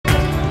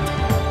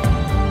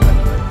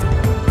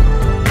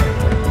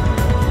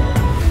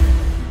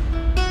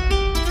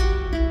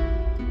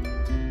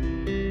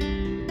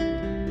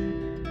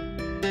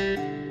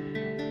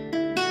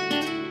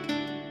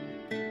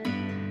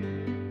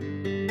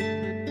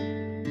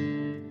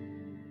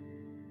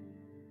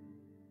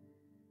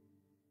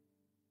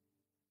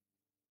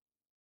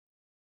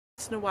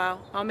In a while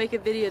I'll make a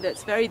video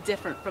that's very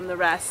different from the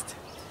rest.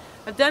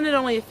 I've done it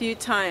only a few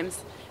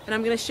times, and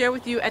I'm going to share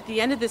with you at the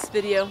end of this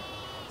video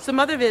some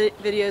other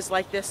videos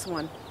like this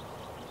one.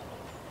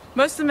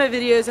 Most of my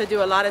videos I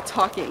do a lot of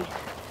talking.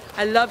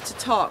 I love to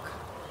talk,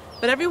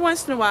 but every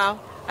once in a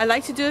while I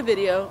like to do a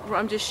video where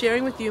I'm just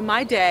sharing with you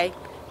my day,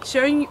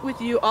 sharing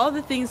with you all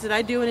the things that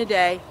I do in a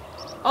day,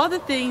 all the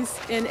things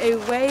in a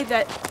way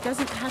that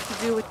doesn't have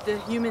to do with the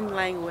human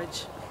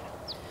language.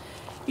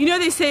 You know,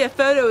 they say a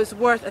photo is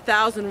worth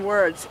 1,000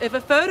 words. If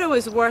a photo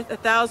is worth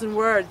 1,000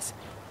 words,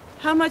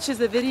 how much is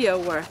a video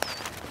worth?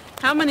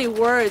 How many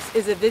words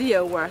is a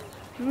video worth?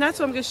 And that's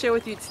what I'm going to share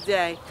with you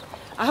today.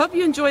 I hope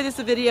you enjoy this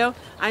video.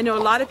 I know a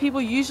lot of people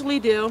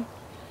usually do.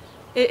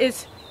 It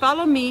is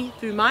follow me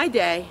through my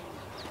day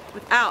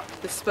without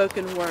the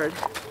spoken word.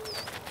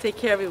 Take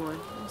care, everyone.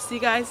 We'll see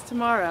you guys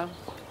tomorrow.